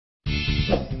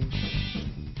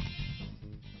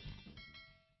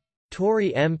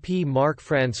Tory MP Mark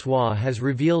Francois has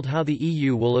revealed how the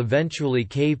EU will eventually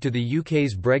cave to the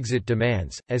UK's Brexit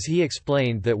demands, as he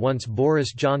explained that once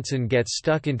Boris Johnson gets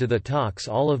stuck into the talks,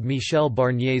 all of Michel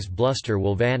Barnier's bluster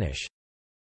will vanish.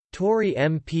 Tory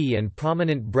MP and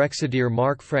prominent Brexiteer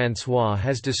Mark Francois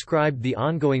has described the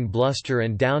ongoing bluster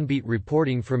and downbeat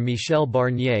reporting from Michel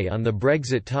Barnier on the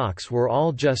Brexit talks were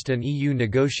all just an EU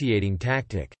negotiating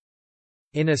tactic.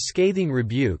 In a scathing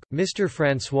rebuke, Mr.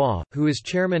 Francois, who is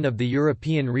chairman of the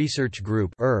European Research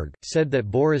Group (ERG), said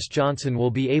that Boris Johnson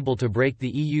will be able to break the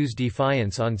EU's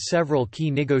defiance on several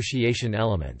key negotiation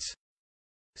elements.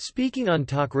 Speaking on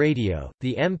talk radio,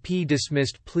 the MP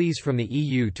dismissed pleas from the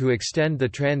EU to extend the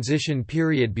transition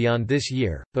period beyond this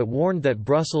year, but warned that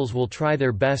Brussels will try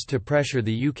their best to pressure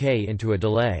the UK into a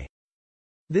delay.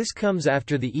 This comes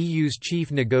after the EU's chief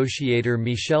negotiator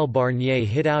Michel Barnier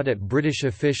hit out at British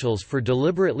officials for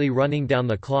deliberately running down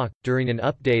the clock. During an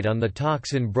update on the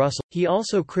talks in Brussels, he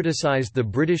also criticised the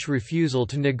British refusal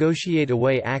to negotiate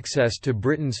away access to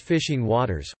Britain's fishing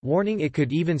waters, warning it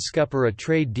could even scupper a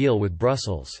trade deal with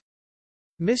Brussels.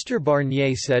 Mr.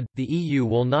 Barnier said, the EU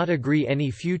will not agree any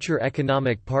future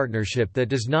economic partnership that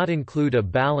does not include a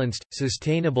balanced,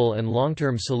 sustainable and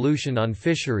long-term solution on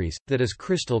fisheries, that is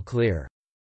crystal clear.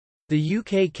 The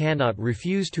UK cannot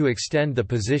refuse to extend the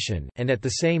position, and at the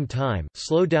same time,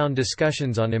 slow down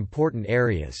discussions on important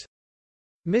areas.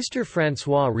 Mr.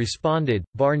 Francois responded,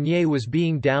 Barnier was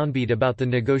being downbeat about the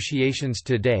negotiations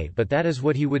today, but that is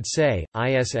what he would say,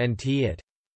 isn't it?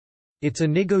 It's a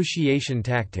negotiation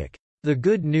tactic. The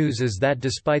good news is that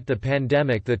despite the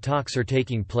pandemic the talks are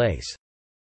taking place.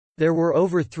 There were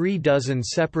over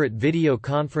 36 separate video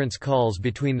conference calls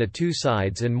between the two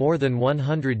sides and more than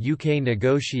 100 UK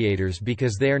negotiators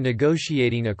because they are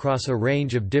negotiating across a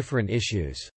range of different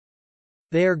issues.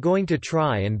 They are going to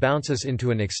try and bounce us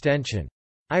into an extension.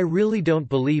 I really don't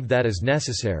believe that is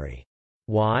necessary.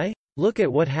 Why? Look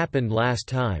at what happened last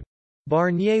time.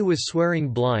 Barnier was swearing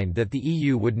blind that the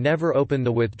EU would never open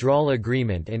the withdrawal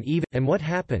agreement and what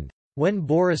happened? When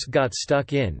Boris got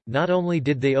stuck in, not only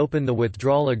did they open the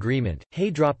withdrawal agreement,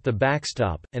 he dropped the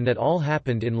backstop, and that all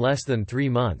happened in less than 3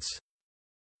 months.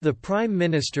 The Prime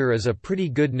Minister is a pretty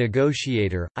good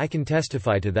negotiator, I can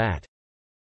testify to that.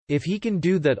 If he can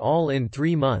do that all in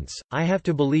 3 months, I have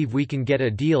to believe we can get a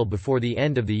deal before the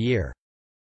end of the year.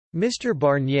 Mr.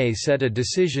 Barnier said a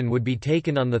decision would be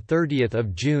taken on the 30th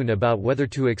of June about whether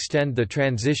to extend the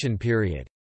transition period.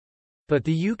 But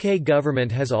the UK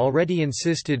government has already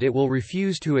insisted it will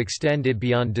refuse to extend it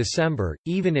beyond December,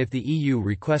 even if the EU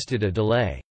requested a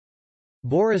delay.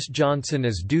 Boris Johnson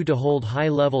is due to hold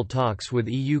high-level talks with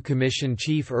EU Commission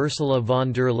Chief Ursula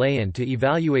von der Leyen to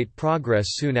evaluate progress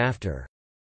soon after.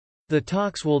 The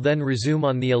talks will then resume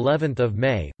on the 11th of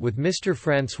May, with Mr.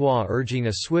 Francois urging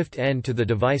a swift end to the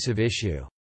divisive issue.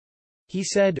 He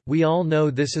said, "We all know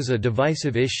this is a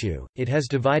divisive issue, it has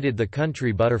divided the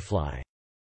country butterfly.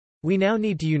 We now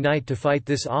need to unite to fight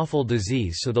this awful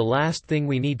disease, so the last thing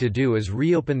we need to do is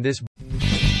reopen this